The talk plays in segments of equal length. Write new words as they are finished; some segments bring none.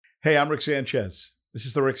Hey, I'm Rick Sanchez. This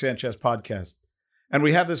is the Rick Sanchez podcast. And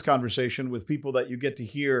we have this conversation with people that you get to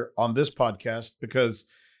hear on this podcast because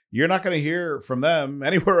you're not going to hear from them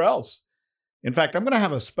anywhere else. In fact, I'm going to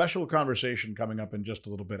have a special conversation coming up in just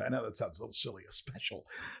a little bit. I know that sounds a little silly, a special.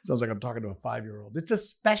 Sounds like I'm talking to a 5-year-old. It's a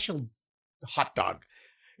special hot dog.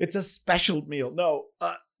 It's a special meal. No,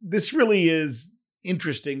 this really is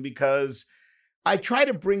interesting because I try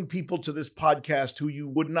to bring people to this podcast who you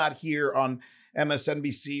would not hear on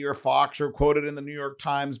MSNBC or Fox or quoted in the New York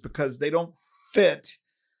Times because they don't fit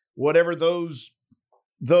whatever those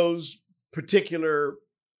particular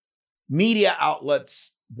media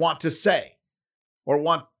outlets want to say or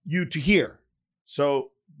want you to hear.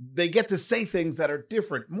 So they get to say things that are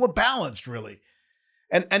different, more balanced, really.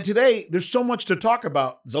 And today there's so much to talk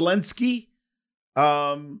about. Zelensky,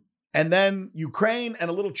 and then Ukraine and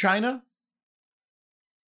a little China.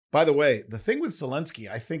 By the way, the thing with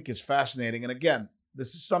Zelensky, I think, is fascinating. And again,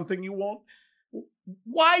 this is something you won't.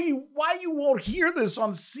 Why you won't hear this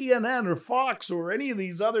on CNN or Fox or any of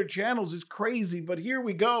these other channels is crazy. But here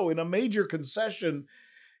we go. In a major concession,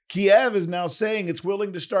 Kiev is now saying it's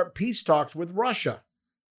willing to start peace talks with Russia.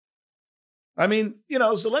 I mean,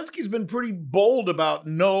 Zelensky's been pretty bold about,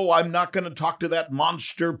 no, I'm not going to talk to that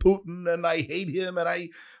monster Putin, and I hate him, and I'm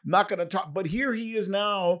not going to talk. But here he is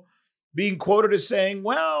now being quoted as saying,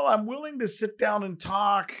 well, I'm willing to sit down and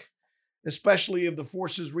talk, especially if the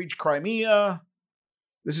forces reach Crimea.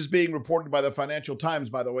 This is being reported by the Financial Times,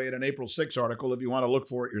 by the way, in an April 6 article, if you want to look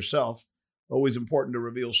for it yourself. Always important to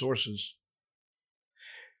reveal sources.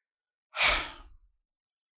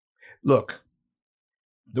 Look,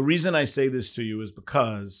 the reason I say this to you is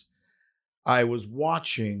because I was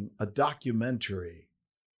watching a documentary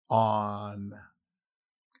on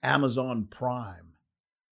Amazon Prime.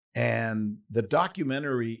 And the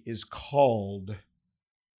documentary is called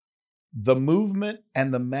The Movement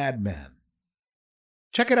and the Madman.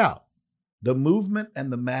 Check it out. The Movement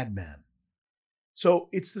and the Madman. So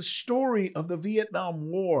it's the story of the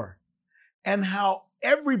Vietnam War and how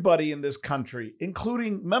everybody in this country,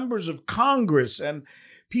 including members of Congress and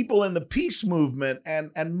people in the peace movement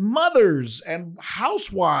and mothers and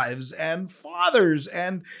housewives and fathers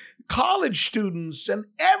and college students and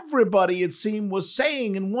everybody, it seemed, was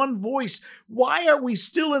saying in one voice, why are we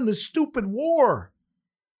still in this stupid war?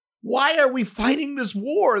 Why are we fighting this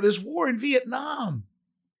war in Vietnam?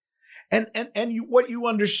 And what you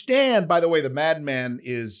understand, by the way, the madman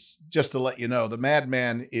is, just to let you know, the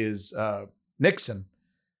madman is Nixon,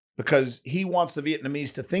 because he wants the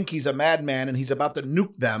Vietnamese to think he's a madman and he's about to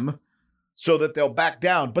nuke them so that they'll back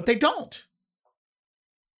down, but they don't.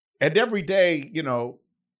 And every day,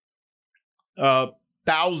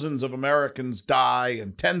 thousands of Americans die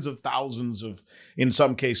and tens of thousands of, in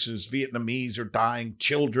some cases, Vietnamese are dying,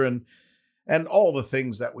 children, and all the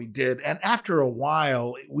things that we did. And after a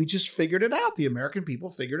while, we just figured it out. The American people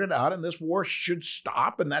figured it out, and this war should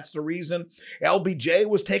stop. And that's the reason LBJ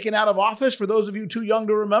was taken out of office. For those of you too young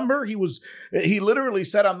to remember, he literally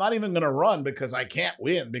said, I'm not even going to run because I can't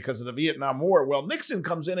win because of the Vietnam War. Well, Nixon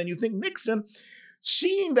comes in, and you think Nixon,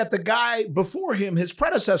 seeing that the guy before him, his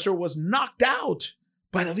predecessor, was knocked out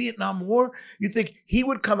by the Vietnam War, you think he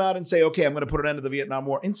would come out and say, okay, I'm going to put an end to the Vietnam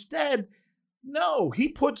War. Instead, no, he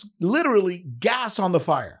puts literally gas on the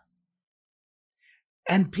fire.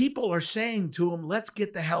 And people are saying to him, let's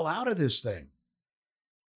get the hell out of this thing.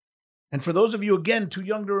 And for those of you, again, too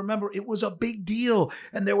young to remember, it was a big deal.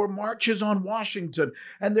 And there were marches on Washington,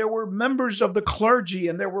 and there were members of the clergy,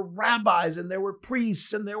 and there were rabbis, and there were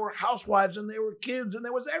priests, and there were housewives, and there were kids, and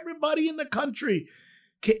there was everybody in the country.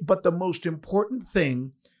 But the most important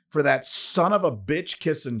thing for that son of a bitch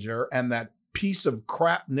Kissinger and that piece of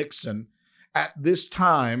crap Nixon at this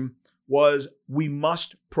time was, we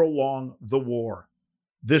must prolong the war.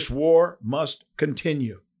 This war must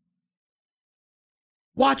continue.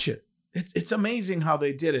 Watch it. It's amazing how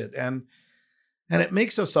they did it. And it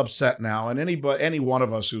makes us upset now. And any one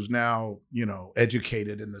of us who's now,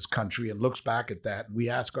 educated in this country and looks back at that, and we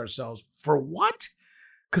ask ourselves, for what?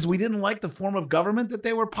 Because we didn't like the form of government that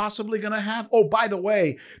they were possibly going to have. Oh, by the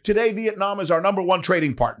way, today Vietnam is our number one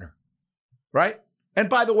trading partner, right? And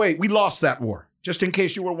by the way, we lost that war. Just in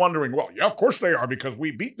case you were wondering, well, yeah, of course they are because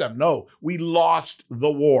we beat them. No, we lost the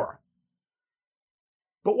war.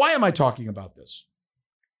 But why am I talking about this?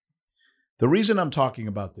 The reason I'm talking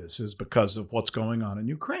about this is because of what's going on in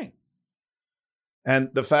Ukraine. And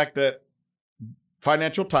the fact that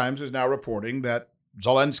Financial Times is now reporting that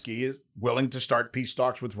Zelensky is willing to start peace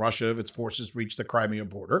talks with Russia if its forces reach the Crimea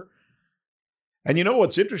border. And you know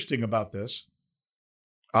what's interesting about this?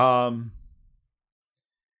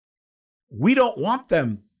 We don't want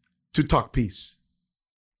them to talk peace.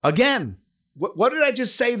 Again, what did I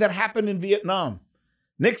just say that happened in Vietnam?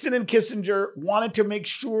 Nixon and Kissinger wanted to make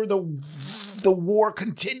sure the war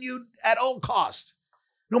continued at all costs.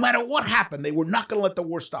 No matter what happened, they were not going to let the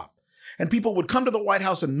war stop. And people would come to the White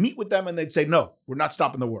House and meet with them, and they'd say, no, we're not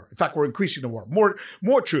stopping the war. In fact, we're increasing the war.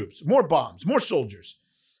 More troops, more bombs, more soldiers.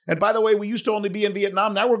 And by the way, we used to only be in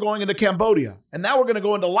Vietnam. Now we're going into Cambodia. And now we're going to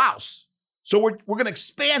go into Laos. So we're going to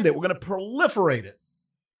expand it. We're going to proliferate it.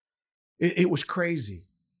 It was crazy.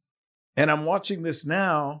 And I'm watching this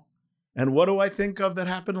now. And what do I think of that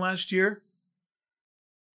happened last year?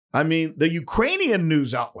 I mean, the Ukrainian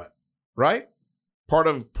news outlet, right? Part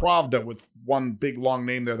of Pravda with one big long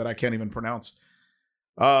name there that I can't even pronounce,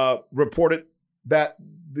 reported that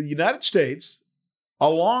the United States,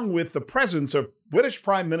 along with the presence of British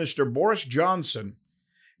Prime Minister Boris Johnson,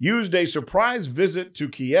 used a surprise visit to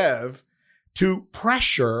Kiev to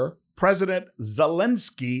pressure President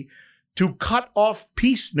Zelensky to cut off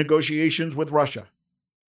peace negotiations with Russia.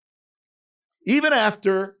 Even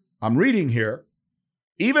after, I'm reading here,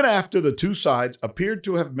 even after the two sides appeared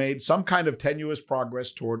to have made some kind of tenuous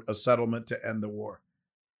progress toward a settlement to end the war.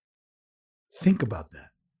 Think about that.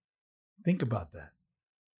 Think about that.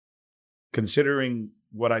 Considering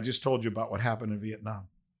what I just told you about what happened in Vietnam.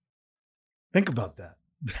 Think about that.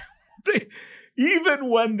 Even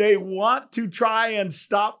when they want to try and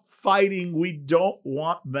stop fighting, we don't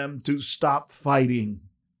want them to stop fighting.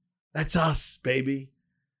 That's us, baby.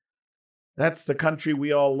 That's the country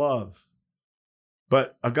we all love.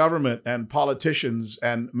 But a government and politicians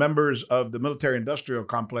and members of the military-industrial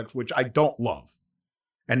complex, which I don't love,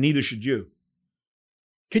 and neither should you.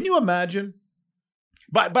 Can you imagine?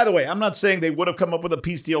 By the way, I'm not saying they would have come up with a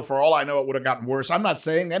peace deal. For all I know, it would have gotten worse. I'm not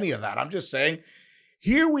saying any of that. I'm just saying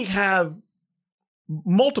here we have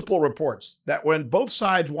multiple reports that when both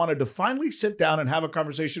sides wanted to finally sit down and have a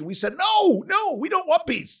conversation, we said, no, we don't want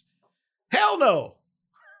peace. Hell no.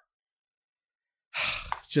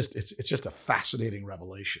 It's just a fascinating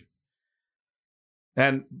revelation.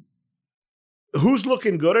 And who's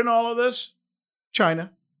looking good in all of this?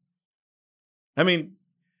 China. I mean,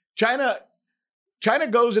 China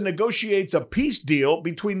goes and negotiates a peace deal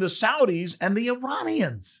between the Saudis and the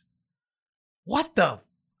Iranians.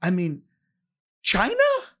 China?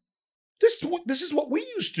 This is what we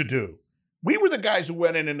used to do. We were the guys who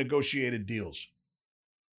went in and negotiated deals.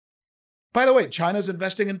 By the way, China's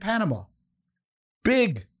investing in Panama.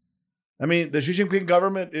 Big. I mean, the Xi Jinping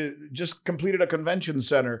government just completed a convention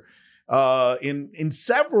center in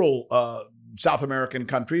several South American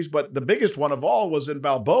countries, but the biggest one of all was in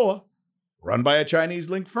Balboa, run by a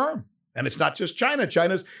Chinese-linked firm. And it's not just China.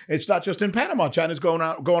 It's not just in Panama. China's going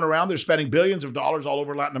around. They're spending billions of dollars all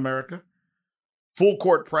over Latin America. Full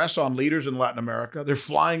court press on leaders in Latin America. They're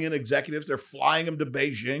flying in executives. They're flying them to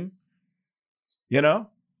Beijing. You know?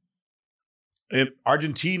 In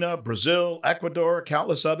Argentina, Brazil, Ecuador,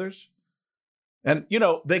 countless others. And,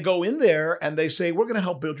 they go in there and they say, we're going to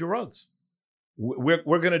help build your roads. We're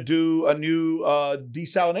going to do a new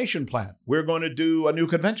desalination plant. We're going to do a new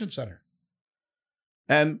convention center.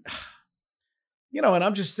 And, and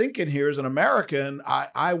I'm just thinking here as an American,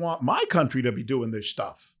 I want my country to be doing this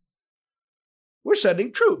stuff. We're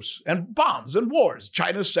sending troops and bombs and wars.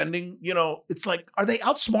 China's sending, it's like, are they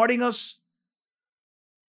outsmarting us?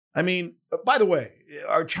 I mean, by the way,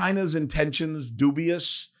 are China's intentions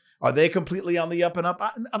dubious? Are they completely on the up and up?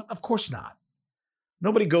 Of course not.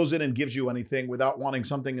 Nobody goes in and gives you anything without wanting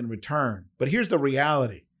something in return. But here's the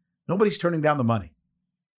reality. Nobody's turning down the money.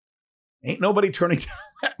 Ain't nobody turning down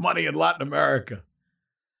that money in Latin America.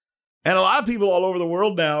 And a lot of people all over the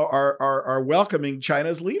world now are welcoming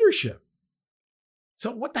China's leadership.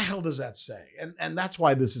 So what the hell does that say? And that's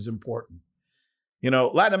why this is important.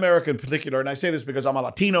 Latin America in particular, and I say this because I'm a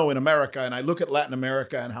Latino in America, and I look at Latin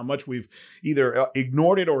America and how much we've either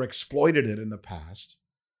ignored it or exploited it in the past.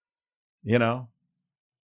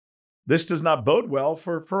 This does not bode well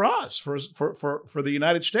for us, for the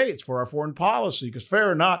United States, for our foreign policy, because fair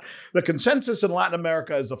or not, the consensus in Latin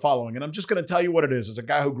America is the following, and I'm just going to tell you what it is. As a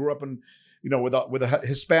guy who grew up with a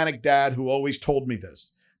Hispanic dad who always told me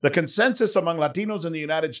this. The consensus among Latinos in the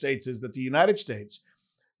United States is that the United States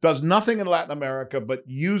does nothing in Latin America but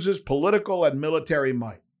uses political and military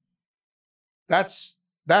might. That's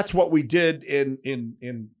what we did in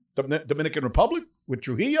the Dominican Republic with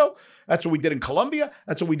Trujillo. That's what we did in Colombia.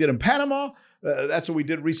 That's what we did in Panama. That's what we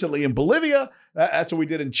did recently in Bolivia. That's what we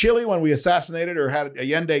did in Chile when we assassinated or had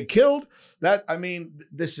Allende killed.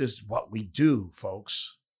 This is what we do,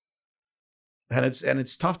 folks. And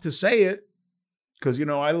it's tough to say it because,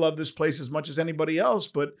 I love this place as much as anybody else,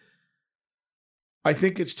 but I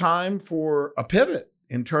think it's time for a pivot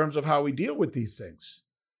in terms of how we deal with these things.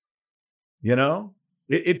 You know,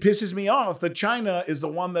 it pisses me off that China is the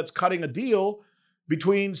one that's cutting a deal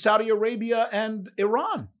between Saudi Arabia and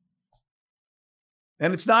Iran.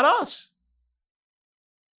 And it's not us.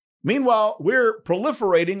 Meanwhile, we're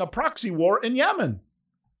proliferating a proxy war in Yemen,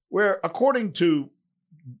 where, according to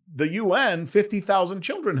the UN, 50,000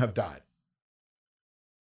 children have died.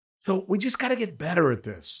 So we just got to get better at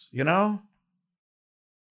this, you know?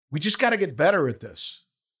 We just got to get better at this.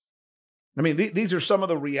 I mean, these are some of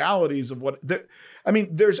the realities of what...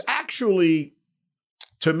 there's actually,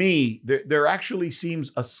 to me, there actually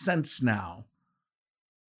seems a sense now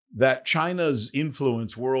that China's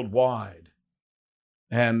influence worldwide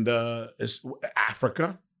and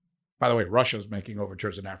Africa, by the way, Russia's making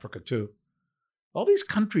overtures in Africa too. All these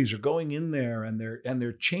countries are going in there and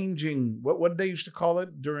they're changing what did they used to call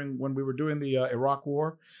it during when we were doing the Iraq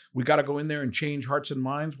War? We got to go in there and change hearts and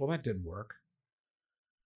minds. Well, that didn't work.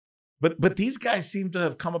 But these guys seem to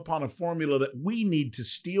have come upon a formula that we need to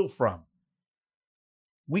steal from.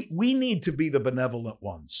 We need to be the benevolent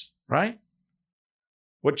ones, right?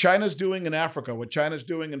 What China's doing in Africa, what China's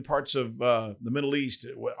doing in parts of the Middle East,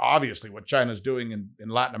 obviously what China's doing in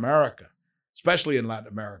Latin America, especially in Latin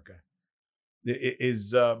America,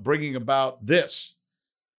 is bringing about this.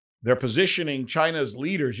 They're positioning China's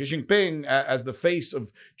leader, Xi Jinping, as the face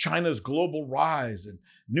of China's global rise and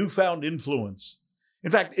newfound influence. In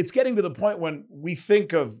fact, it's getting to the point when we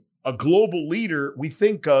think of a global leader, we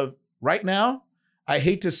think of, right now, I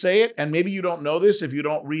hate to say it, and maybe you don't know this if you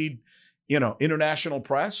don't read, international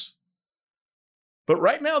press, but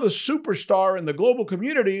right now the superstar in the global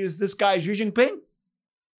community is this guy, Xi Jinping.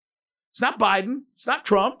 It's not Biden. It's not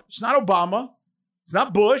Trump. It's not Obama. It's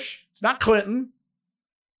not Bush. It's not Clinton.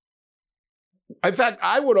 In fact,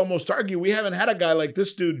 I would almost argue we haven't had a guy like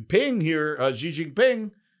this dude Ping here, Xi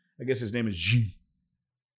Jinping. I guess his name is Xi.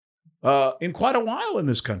 In quite a while in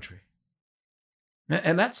this country.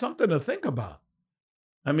 And that's something to think about.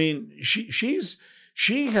 I mean,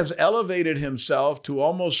 she has elevated himself to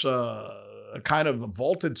almost a kind of a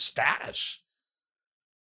vaulted status.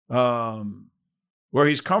 Where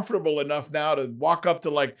he's comfortable enough now to walk up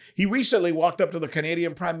to he recently walked up to the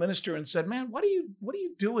Canadian Prime Minister and said, "Man, what are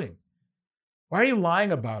you doing? Why are you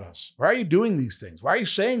lying about us? Why are you doing these things? Why are you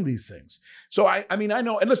saying these things?" So I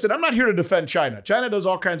know, and listen, I'm not here to defend China. China does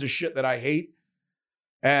all kinds of shit that I hate.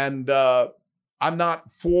 And I'm not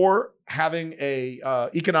for having a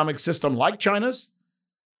economic system like China's.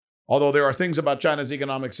 Although there are things about China's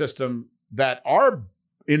economic system that are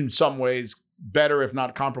in some ways better, if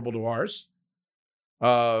not comparable to ours.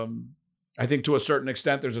 I think to a certain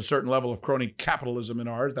extent, there's a certain level of crony capitalism in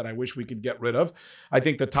ours that I wish we could get rid of. I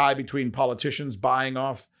think the tie between politicians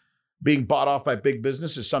being bought off by big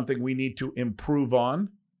business is something we need to improve on.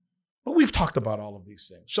 But we've talked about all of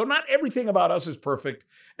these things. So not everything about us is perfect.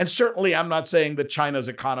 And certainly I'm not saying that China's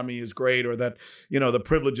economy is great or that, the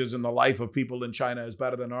privileges and the life of people in China is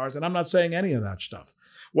better than ours. And I'm not saying any of that stuff.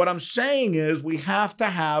 What I'm saying is we have to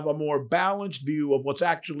have a more balanced view of what's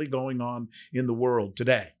actually going on in the world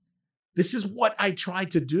today. This is what I try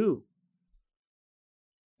to do.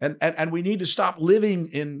 And we need to stop living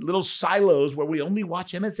in little silos where we only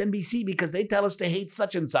watch MSNBC because they tell us to hate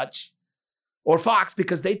such and such, or Fox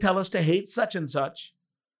because they tell us to hate such and such,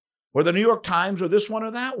 or the New York Times or this one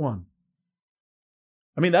or that one.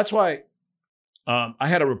 I mean, that's why I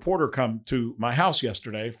had a reporter come to my house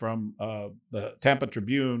yesterday from the Tampa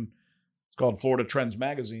Tribune. It's called Florida Trends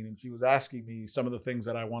Magazine. And she was asking me some of the things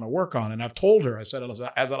that I want to work on. And I've told her, I said,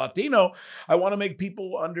 as a Latino, I want to make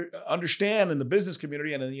people understand in the business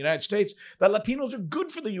community and in the United States that Latinos are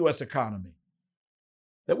good for the U.S. economy.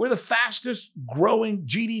 That we're the fastest growing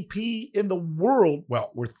GDP in the world.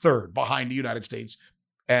 Well, we're third behind the United States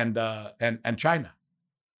and China,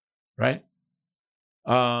 right?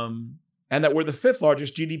 And that we're the fifth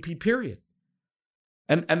largest GDP, period.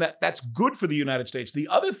 And that's good for the United States. The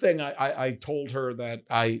other thing I told her that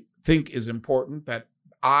I think is important that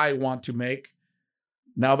I want to make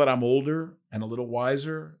now that I'm older and a little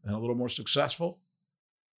wiser and a little more successful,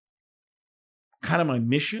 kind of my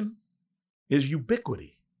mission is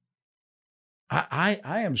ubiquity. I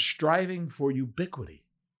am striving for ubiquity.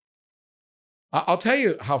 I'll tell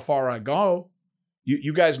you how far I go.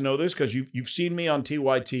 You guys know this because you've seen me on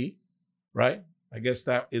TYT, right? I guess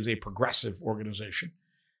that is a progressive organization.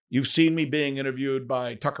 You've seen me being interviewed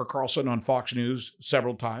by Tucker Carlson on Fox News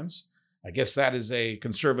several times. I guess that is a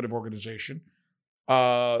conservative organization.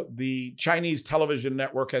 The Chinese television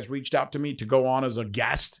network has reached out to me to go on as a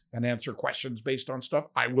guest and answer questions based on stuff.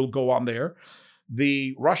 I will go on there.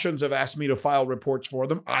 The Russians have asked me to file reports for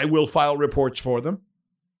them. I will file reports for them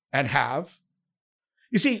and have.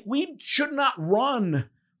 You see, we should not run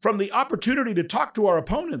from the opportunity to talk to our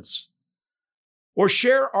opponents or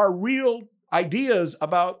share our real ideas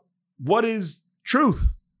about what is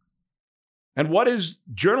truth and what is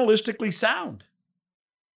journalistically sound.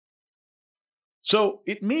 So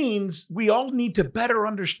it means we all need to better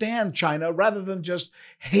understand China rather than just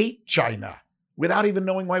hate China without even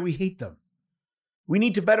knowing why we hate them. We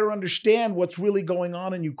need to better understand what's really going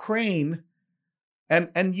on in Ukraine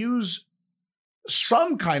and use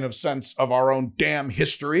some kind of sense of our own damn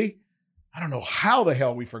history. I don't know how the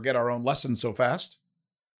hell we forget our own lessons so fast.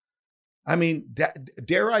 I mean,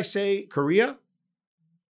 dare I say, Korea?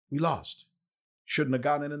 We lost. Shouldn't have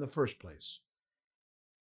gone in the first place.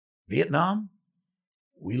 Vietnam?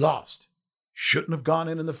 We lost. Shouldn't have gone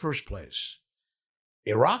in the first place.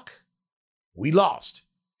 Iraq? We lost.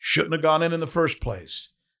 Shouldn't have gone in the first place.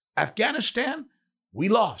 Afghanistan? We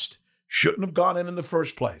lost. Shouldn't have gone in the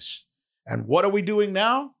first place. And what are we doing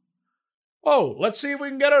now? Oh, let's see if we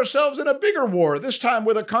can get ourselves in a bigger war, this time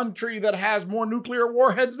with a country that has more nuclear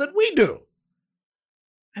warheads than we do.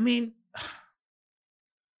 I mean,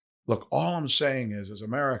 look, all I'm saying is, as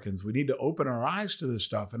Americans, we need to open our eyes to this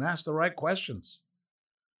stuff and ask the right questions.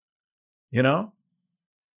 You know?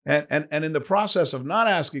 And in the process of not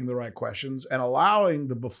asking the right questions and allowing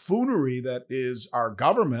the buffoonery that is our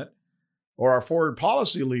government or our foreign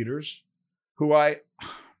policy leaders, who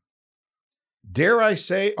dare I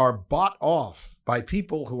say, are bought off by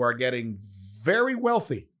people who are getting very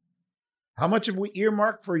wealthy. How much have we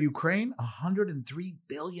earmarked for Ukraine? $103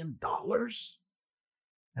 billion.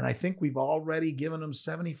 And I think we've already given them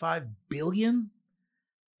 $75 billion.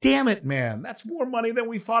 Damn it, man. That's more money than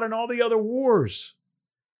we fought in all the other wars.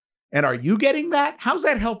 And are you getting that? How's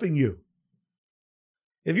that helping you?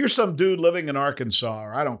 If you're some dude living in Arkansas,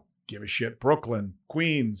 or I don't give a shit, Brooklyn,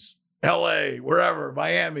 Queens, LA, wherever,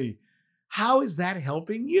 Miami, how is that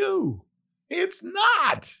helping you? It's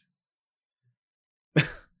not.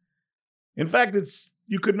 In fact,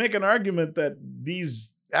 you could make an argument that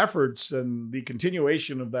these efforts and the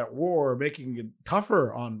continuation of that war are making it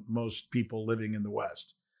tougher on most people living in the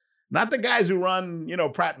West. Not the guys who run,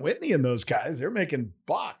 Pratt & Whitney and those guys. They're making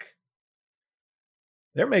buck.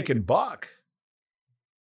 They're making buck.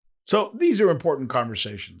 So these are important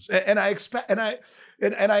conversations. And I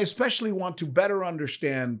especially want to better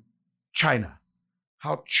understand China,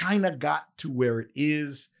 how China got to where it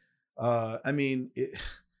is. I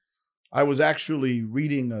was actually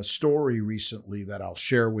reading a story recently that I'll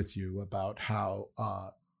share with you about how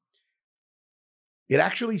it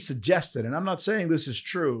actually suggested, and I'm not saying this is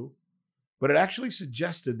true, but it actually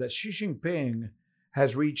suggested that Xi Jinping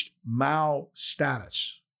has reached Mao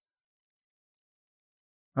status.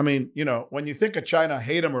 I mean, when you think of China,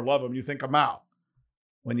 hate him or love him, you think of Mao.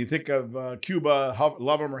 When you think of Cuba,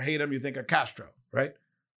 love him or hate him, you think of Castro, right?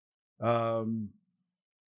 When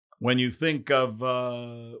you think of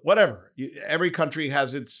whatever, every country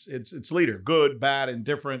has its leader, good, bad,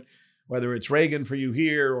 indifferent, whether it's Reagan for you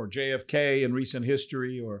here or JFK in recent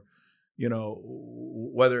history, or,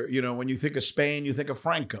 whether, when you think of Spain, you think of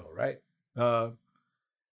Franco, right?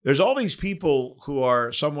 There's all these people who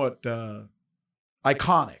are somewhat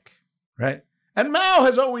iconic, right? And Mao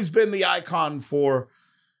has always been the icon for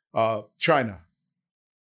China,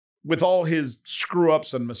 with all his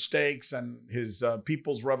screw-ups and mistakes and his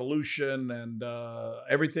People's Revolution and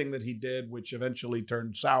everything that he did, which eventually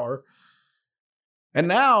turned sour. And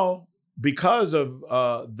now, because of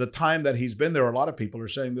the time that he's been there, a lot of people are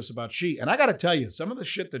saying this about Xi. And I got to tell you, some of the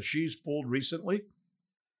shit that Xi's pulled recently,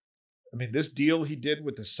 I mean, this deal he did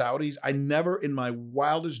with the Saudis, I never in my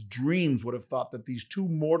wildest dreams would have thought that these two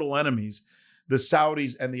mortal enemies, the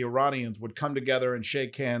Saudis and the Iranians, would come together and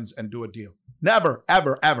shake hands and do a deal. Never,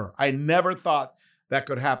 ever, ever. I never thought that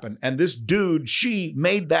could happen. And this dude, Xi,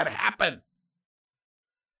 made that happen.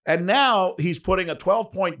 And now he's putting a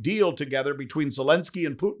 12-point deal together between Zelensky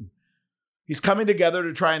and Putin. He's coming together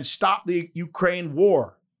to try and stop the Ukraine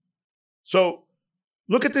war. So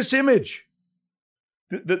look at this image.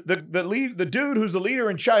 The dude who's the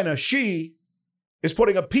leader in China, Xi, is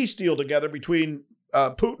putting a peace deal together between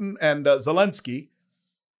Putin and Zelensky.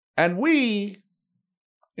 And we,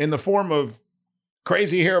 in the form of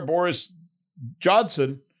crazy hair Boris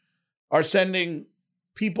Johnson, are sending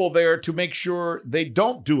people there to make sure they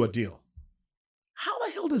don't do a deal. How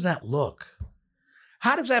the hell does that look?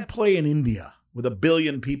 How does that play in India with 1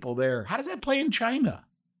 billion people there? How does that play in China?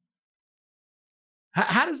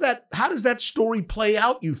 How does that story play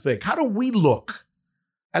out, you think? How do we look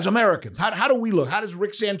as Americans? How do we look? How does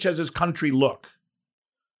Rick Sanchez's country look?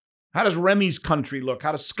 How does Remy's country look?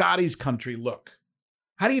 How does Scotty's country look?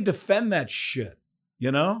 How do you defend that shit,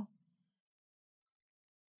 Not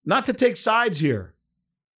to take sides here,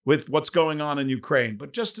 with what's going on in Ukraine,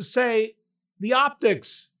 but just to say the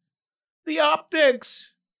optics, they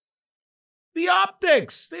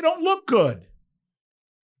don't look good.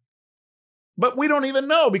 But we don't even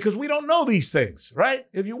know because we don't know these things, right?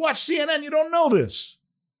 If you watch CNN, you don't know this.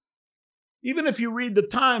 Even if you read the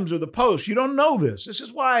Times or the Post, you don't know this. This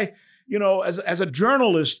is why, as a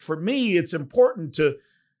journalist, for me, it's important to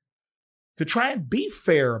try and be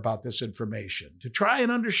fair about this information, to try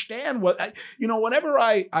and understand whenever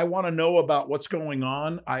I want to know about what's going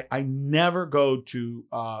on, I never go to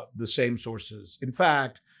the same sources. In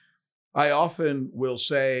fact, I often will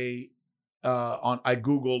say, I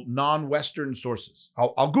Google non-Western sources.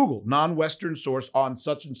 I'll Google non-Western source on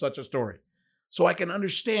such and such a story so I can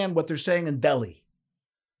understand what they're saying in Delhi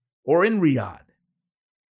or in Riyadh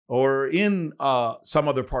or in some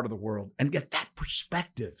other part of the world and get that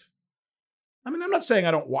perspective. I mean, I'm not saying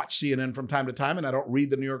I don't watch CNN from time to time and I don't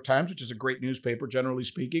read the New York Times, which is a great newspaper, generally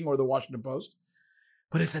speaking, or the Washington Post.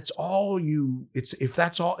 But if that's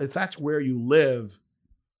where you live,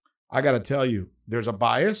 I got to tell you, there's a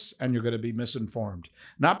bias and you're going to be misinformed.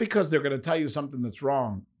 Not because they're going to tell you something that's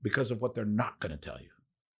wrong, because of what they're not going to tell you.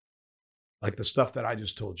 Like the stuff that I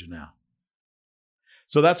just told you now.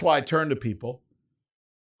 So that's why I turn to people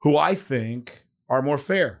who I think are more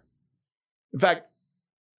fair. In fact,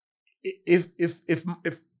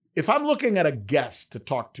 if I'm looking at a guest to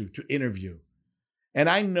talk to interview, and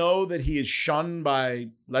I know that he is shunned by,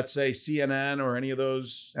 let's say, CNN or any of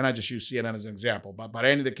those, and I just use CNN as an example, but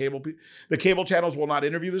any of the cable channels will not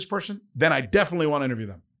interview this person, then I definitely want to interview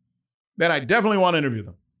them.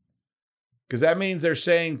 Because that means they're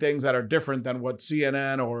saying things that are different than what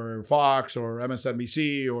CNN or Fox or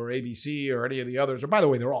MSNBC or ABC or any of the others, or by the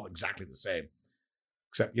way, they're all exactly the same.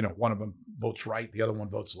 Except, one of them votes right, the other one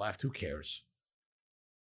votes left. Who cares?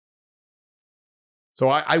 So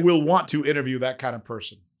I will want to interview that kind of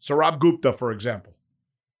person. Saurabh Gupta, for example.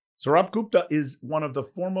 Saurabh Gupta is one of the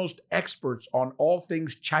foremost experts on all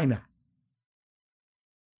things China,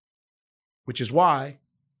 which is why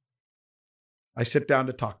I sit down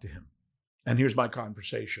to talk to him. And here's my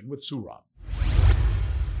conversation with Saurabh.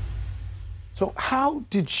 So how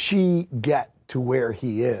did she get to where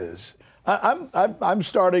he is? I'm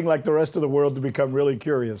starting, like the rest of the world, to become really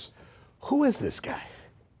curious. Who is this guy?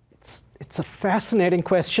 It's a fascinating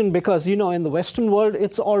question because, in the Western world,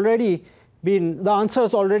 the answer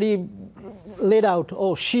is already laid out.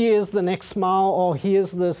 Oh, she is the next Mao, or he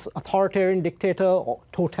is this authoritarian dictator, or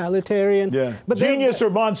totalitarian. Yeah. But genius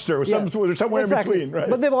or monster, or somewhere exactly. in between, right?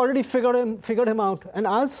 But they've already figured him out. And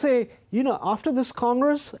I'll say, after this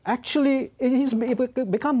Congress, actually, he's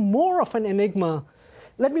become more of an enigma.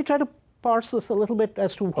 Let me try to parse this a little bit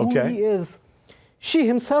as to who he is. She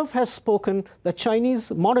himself has spoken that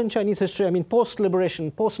modern Chinese history,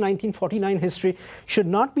 post-liberation, post-1949 history, should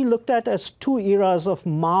not be looked at as two eras of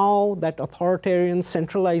Mao, that authoritarian,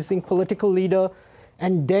 centralizing political leader,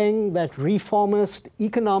 and Deng, that reformist,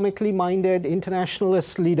 economically minded,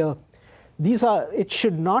 internationalist leader. It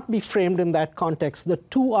should not be framed in that context. The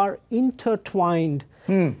two are intertwined.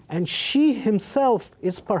 And she himself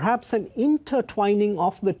is perhaps an intertwining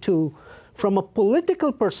of the two. From a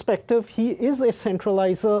political perspective, he is a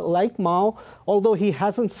centralizer like Mao, although he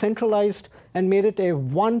hasn't centralized and made it a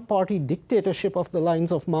one-party dictatorship of the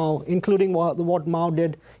lines of Mao, including what Mao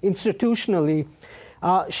did institutionally.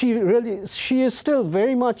 She is still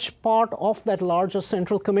very much part of that larger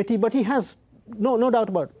central committee, but he has, no doubt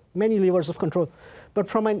about it, many levers of control. But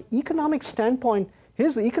from an economic standpoint,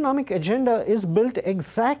 his economic agenda is built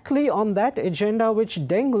exactly on that agenda which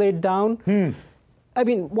Deng laid down.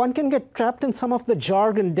 One can get trapped in some of the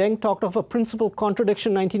jargon. Deng talked of a principal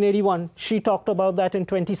contradiction in 1981. She talked about that in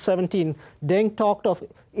 2017. Deng talked of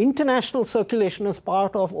international circulation as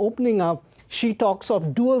part of opening up. She talks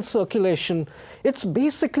of dual circulation. It's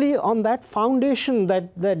basically on that foundation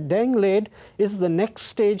that Deng laid is the next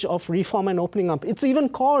stage of reform and opening up. It's even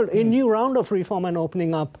called a new round of reform and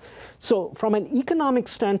opening up. So from an economic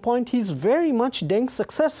standpoint, he's very much Deng's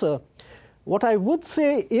successor. What I would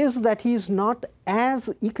say is that he's not as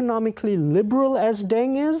economically liberal as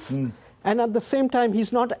Deng is, and at the same time,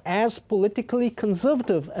 he's not as politically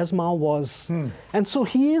conservative as Mao was. And so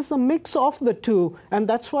he is a mix of the two, and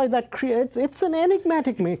that's why it's an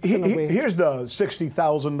enigmatic mix in a way. Here's the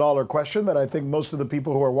 $60,000 question that I think most of the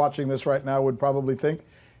people who are watching this right now would probably think.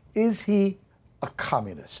 Is he a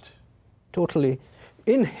communist? Totally.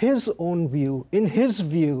 In his own view,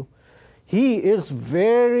 he is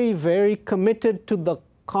very, very committed to the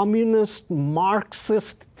communist,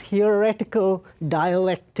 Marxist, theoretical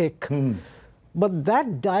dialectic. But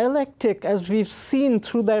that dialectic, as we've seen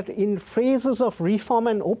through that in phases of reform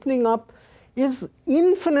and opening up, is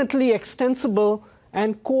infinitely extensible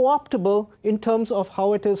and co-optable in terms of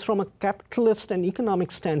how it is from a capitalist and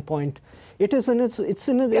economic standpoint. It is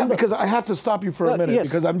because I have to stop you for a minute, yes.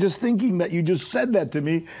 because I'm just thinking that you just said that to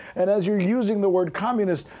me, and as you're using the word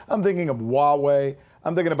communist, I'm thinking of Huawei,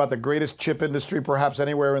 I'm thinking about the greatest chip industry perhaps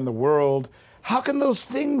anywhere in the world. How can those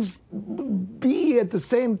things be at the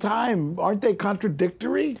same time? Aren't they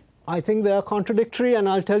contradictory? I think they are contradictory, and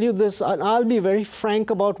I'll tell you this, and I'll be very frank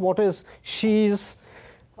about what is Xi's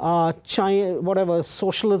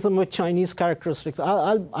socialism with Chinese characteristics.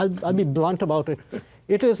 I'll be blunt about it.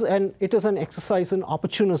 It is an exercise in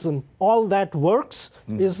opportunism. All that works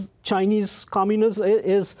is Chinese communism,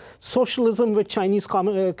 is socialism with Chinese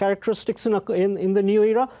characteristics in the new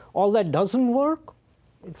era. All that doesn't work,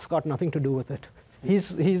 it's got nothing to do with it.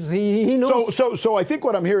 He knows. So I think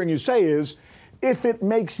what I'm hearing you say is, if it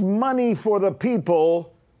makes money for the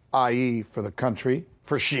people, i.e. for the country,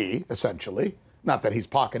 for Xi, essentially, not that he's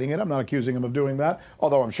pocketing it, I'm not accusing him of doing that,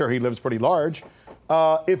 although I'm sure he lives pretty large.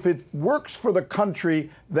 If it works for the country,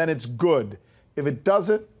 then it's good. If it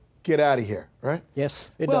doesn't, get out of here, right? Yes,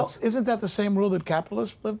 it does. does. Well, isn't that the same rule that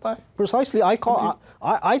capitalists live by? Precisely.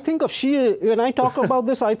 I think of Xi, when I talk about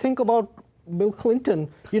this, I think about Bill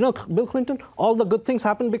Clinton. You know, Bill Clinton, all the good things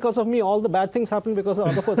happen because of me, all the bad things happen because of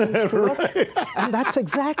other persons. Right. And that's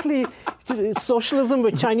exactly socialism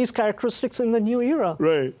with Chinese characteristics in the new era.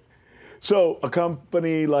 Right. So a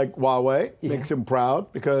company like Huawei makes him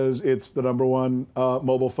proud because it's the #1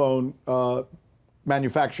 mobile phone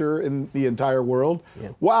manufacturer in the entire world. Yeah.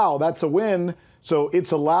 Wow, that's a win. So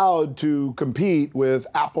it's allowed to compete with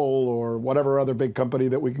Apple or whatever other big company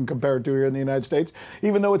that we can compare it to here in the United States,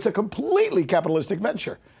 even though it's a completely capitalistic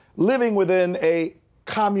venture, living within a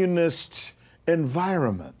communist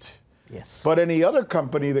environment. Yes. But any other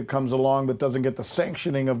company that comes along that doesn't get the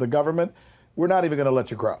sanctioning of the government, we're not even going to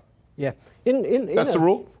let you grow. Yeah, that's the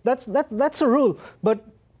rule. That's a rule, but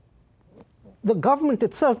the government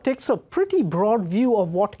itself takes a pretty broad view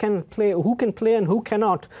of what can play, who can play, and who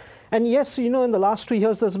cannot. And yes, you know, in the last 2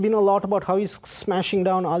 years, there's been a lot about how he's smashing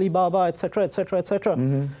down Alibaba, et cetera, et cetera, et cetera.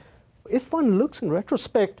 Mm-hmm. If one looks in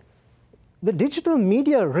retrospect, the digital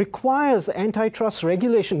media requires antitrust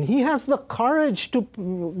regulation. He has the courage to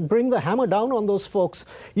bring the hammer down on those folks.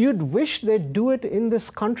 You'd wish they'd do it in this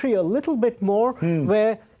country a little bit more,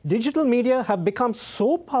 where digital media have become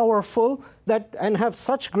so powerful that and have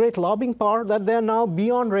such great lobbying power that they're now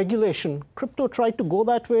beyond regulation. Crypto tried to go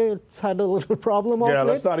that way. It's had a little problem. Yeah,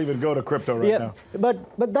 let's not even go to crypto right now.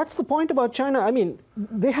 But that's the point about China. I mean,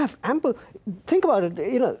 they have ample. Think about it.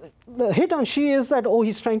 You know, the hit on Xi is that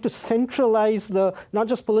he's trying to centralize the not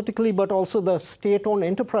just politically but also the state-owned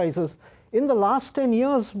enterprises. In the last 10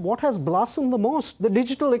 years, what has blossomed the most? The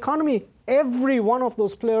digital economy. Every one of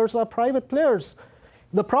those players are private players.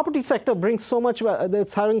 The property sector brings so much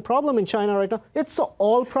that's having a problem in China right now. It's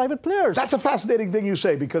all private players. That's a fascinating thing you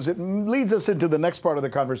say, because it leads us into the next part of the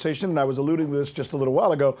conversation, and I was alluding to this just a little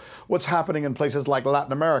while ago, what's happening in places like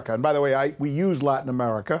Latin America. And by the way, we use Latin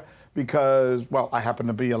America because, well, I happen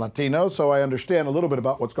to be a Latino, so I understand a little bit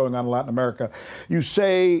about what's going on in Latin America. You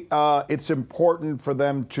say it's important for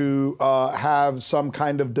them to have some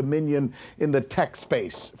kind of dominion in the tech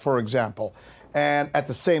space, for example. And at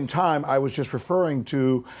the same time, I was just referring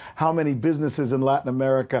to how many businesses in Latin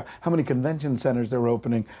America, how many convention centers they're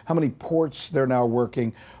opening, how many ports they're now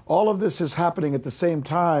working. All of this is happening at the same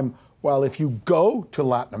time, while if you go to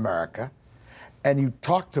Latin America and you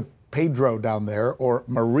talk to Pedro down there, or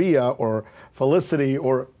Maria, or Felicity,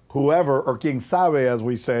 or whoever, or Quien Sabe, as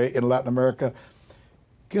we say in Latin America,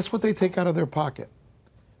 guess what they take out of their pocket?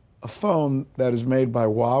 A phone that is made by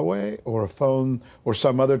Huawei, or a phone or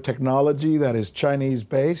some other technology that is Chinese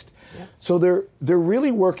based. Yeah. So they're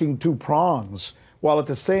really working two prongs, while at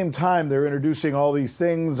the same time they're introducing all these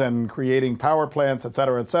things and creating power plants, et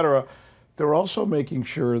cetera, et cetera. They're also making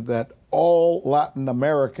sure that all Latin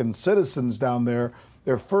American citizens down there,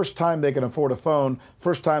 their first time they can afford a phone,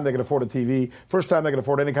 first time they can afford a TV, first time they can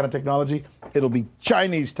afford any kind of technology, it'll be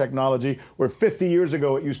Chinese technology, where 50 years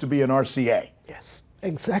ago it used to be an RCA. Yes.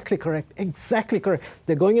 Exactly correct. Exactly correct.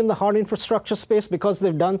 They're going in the hard infrastructure space because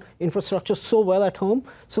they've done infrastructure so well at home,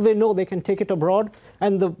 so they know they can take it abroad.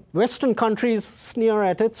 And the Western countries sneer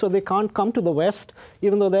at it, so they can't come to the West,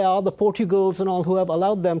 even though they are the Portugals and all who have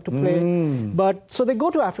allowed them to play. But so they go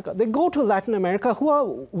to Africa, they go to Latin America, who are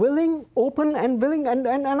willing, open, and willing. And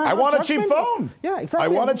I want a cheap phone. Yeah, exactly. I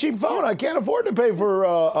want a cheap phone. I can't afford to pay for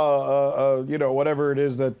you know, whatever it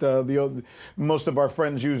is that most of our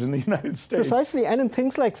friends use in the United States. Precisely, and in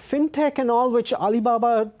things like fintech and all, which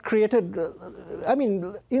Alibaba created, I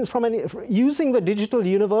mean, using the digital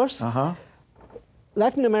universe.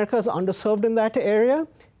 Latin America is underserved in that area.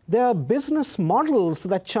 There are business models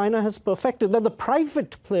that China has perfected, that the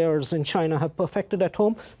private players in China have perfected at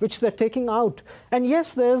home, which they're taking out. And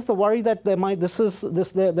yes, there's the worry that there might the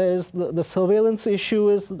surveillance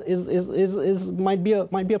issue might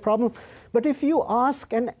be a problem. But if you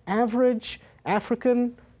ask an average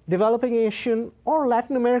African, developing Asian, or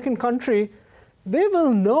Latin American country, they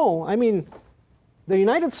will know. I mean, the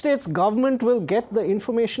United States government will get the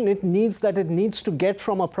information it needs to get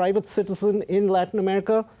from a private citizen in Latin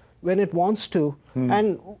America when it wants to.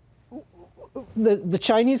 And the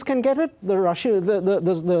Chinese can get it,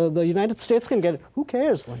 the United States can get it. Who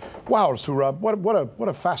cares? Wow, Saurabh, what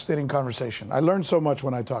a fascinating conversation. I learned so much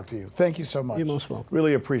when I talked to you. Thank you so much. You're most welcome.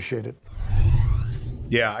 Really appreciate it.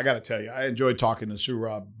 Yeah, I got to tell you, I enjoyed talking to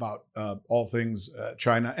Saurabh about all things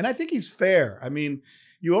China, and I think he's fair. I mean,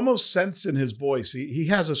 you almost sense in his voice he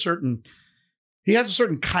has a certain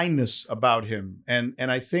kindness about him, and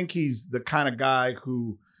I think he's the kind of guy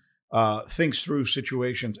who thinks through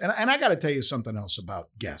situations. And I got to tell you something else about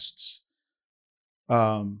guests.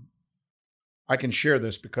 I can share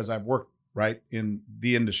this because I've worked right in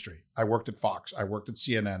the industry. I worked at Fox. I worked at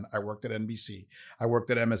CNN. I worked at NBC. I worked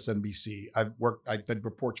at MSNBC. I did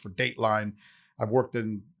reports for Dateline. I've worked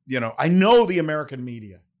in, I know the American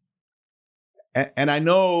media. And I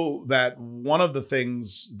know that one of the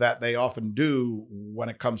things that they often do when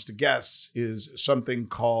it comes to guests is something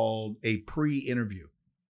called a pre-interview.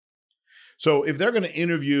 So if they're going to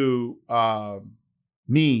interview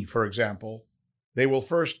me, for example, they will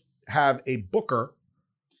first have a booker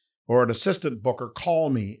or an assistant booker call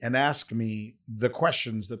me and ask me the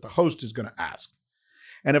questions that the host is going to ask.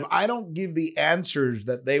 And if I don't give the answers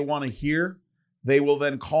that they want to hear, they will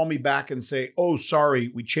then call me back and say, oh,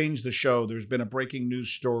 sorry, we changed the show. There's been a breaking news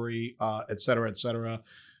story, et cetera, et cetera.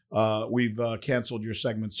 We've canceled your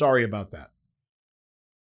segment. Sorry about that.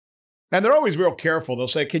 And they're always real careful. They'll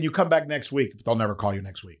say, can you come back next week? But they'll never call you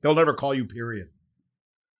next week. They'll never call you, period.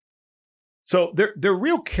 So they're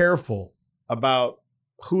real careful about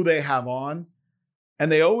who they have on.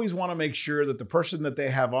 And they always want to make sure that the person that they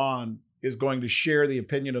have on is going to share the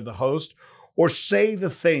opinion of the host or say the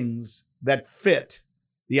things that fit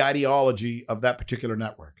the ideology of that particular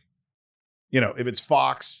network. If it's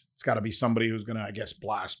Fox, it's got to be somebody who's going to, I guess,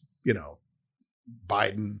 blast,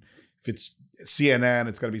 Biden. If it's CNN,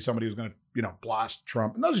 it's got to be somebody who's going to, blast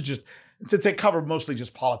Trump. And those are just, since they cover mostly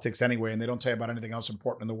just politics anyway, and they don't tell you about anything else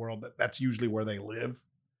important in the world, that's usually where they live.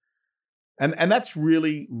 And that's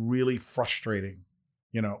really, really frustrating,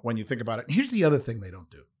 when you think about it. And here's the other thing they don't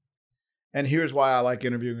do. And here's why I like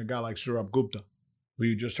interviewing a guy like Saurabh Gupta, who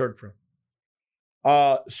you just heard from.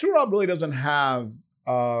 Saurabh really doesn't have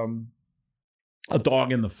a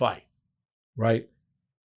dog in the fight, right?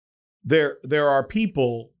 There are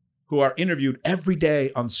people who are interviewed every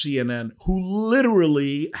day on CNN who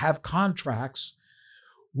literally have contracts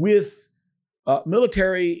with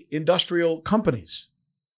military industrial companies.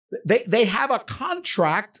 They have a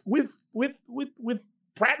contract with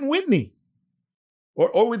Pratt and Whitney,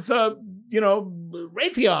 or with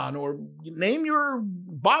Raytheon, or name your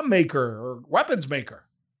bomb maker or weapons maker,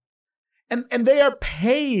 and they are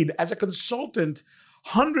paid as a consultant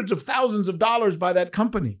hundreds of thousands of dollars by that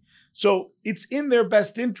company. So it's in their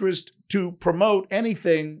best interest to promote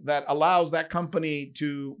anything that allows that company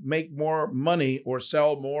to make more money or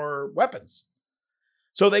sell more weapons.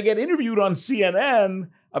 So they get interviewed on CNN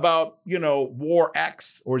about, war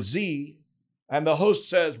X or Z. And the host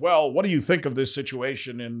says, well, what do you think of this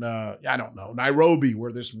situation in, Nairobi,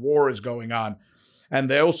 where this war is going on? And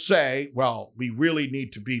they'll say, well, we really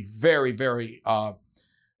need to be very, very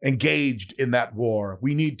engaged in that war.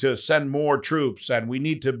 We need to send more troops, and we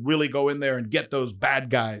need to really go in there and get those bad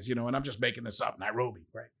guys, and I'm just making this up, Nairobi,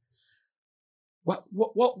 right?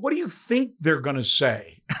 What do you think they're going to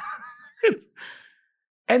say?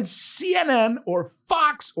 And CNN or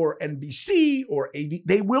Fox or NBC or ABC,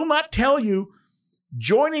 they will not tell you.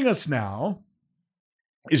 Joining us now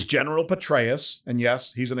is General Petraeus, and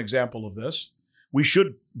yes, he's an example of this. We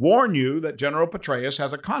should warn you that General Petraeus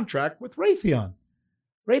has a contract with Raytheon.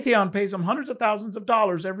 Raytheon pays him hundreds of thousands of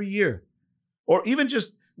dollars every year. Or even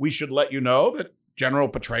just, we should let you know that General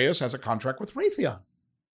Petraeus has a contract with Raytheon.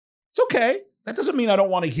 It's okay. That doesn't mean I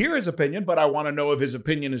don't want to hear his opinion, but I want to know if his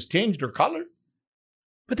opinion is tinged or colored.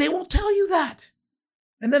 But they won't tell you that.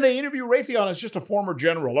 And then they interview Raytheon as just a former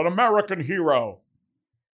general, an American hero.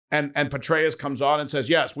 And Petraeus comes on and says,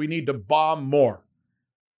 yes, we need to bomb more.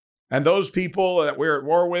 And those people that we're at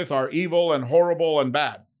war with are evil and horrible and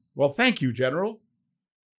bad. Well, thank you, General.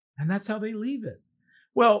 And that's how they leave it.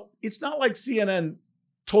 Well, it's not like CNN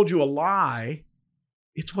told you a lie.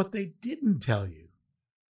 It's what they didn't tell you.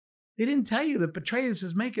 They didn't tell you that Petraeus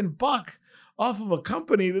is making buck off of a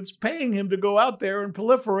company that's paying him to go out there and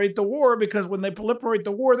proliferate the war, because when they proliferate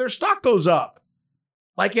the war, their stock goes up,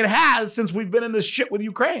 like it has since we've been in this shit with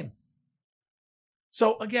Ukraine.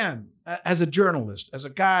 So again, as a journalist, as a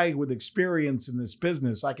guy with experience in this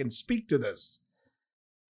business, I can speak to this.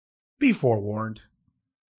 Be forewarned.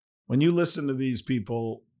 When you listen to these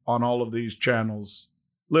people on all of these channels,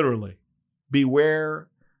 literally, beware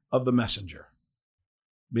of the messenger,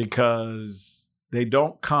 because they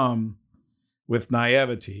don't come with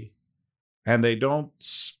naivety, and they don't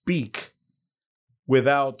speak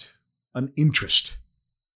without an interest.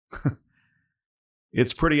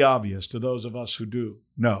 It's pretty obvious to those of us who do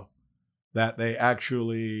know that they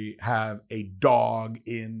actually have a dog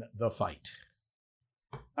in the fight.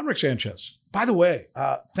 I'm Rick Sanchez. By the way,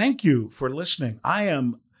 thank you for listening. I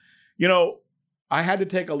had to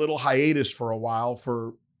take a little hiatus for a while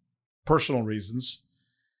for personal reasons.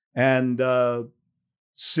 And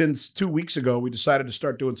since 2 weeks ago, we decided to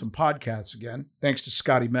start doing some podcasts again, thanks to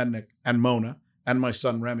Scotty Mednick and Mona and my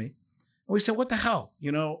son Remy. And we said, what the hell?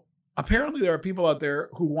 Apparently there are people out there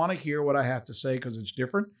who want to hear what I have to say because it's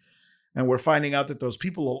different. And we're finding out that those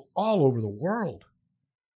people are all over the world.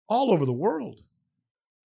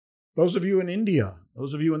 Those of you in India,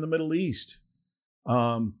 those of you in the Middle East,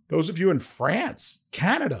 those of you in France,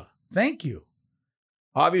 Canada, thank you.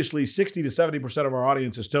 Obviously, 60 to 70% of our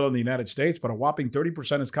audience is still in the United States, but a whopping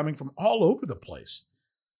 30% is coming from all over the place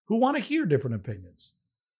who want to hear different opinions.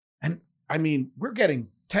 And I mean, we're getting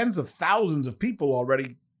tens of thousands of people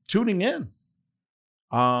already tuning in.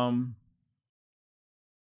 And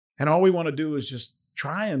all we want to do is just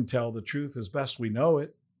try and tell the truth as best we know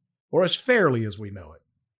it, or as fairly as we know it,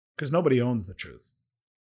 because nobody owns the truth.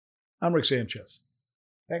 I'm Rick Sanchez.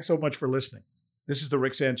 Thanks so much for listening. This is the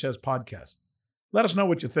Rick Sanchez Podcast. Let us know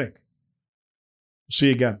what you think. See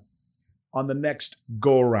you again on the next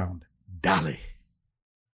go-around. Dale.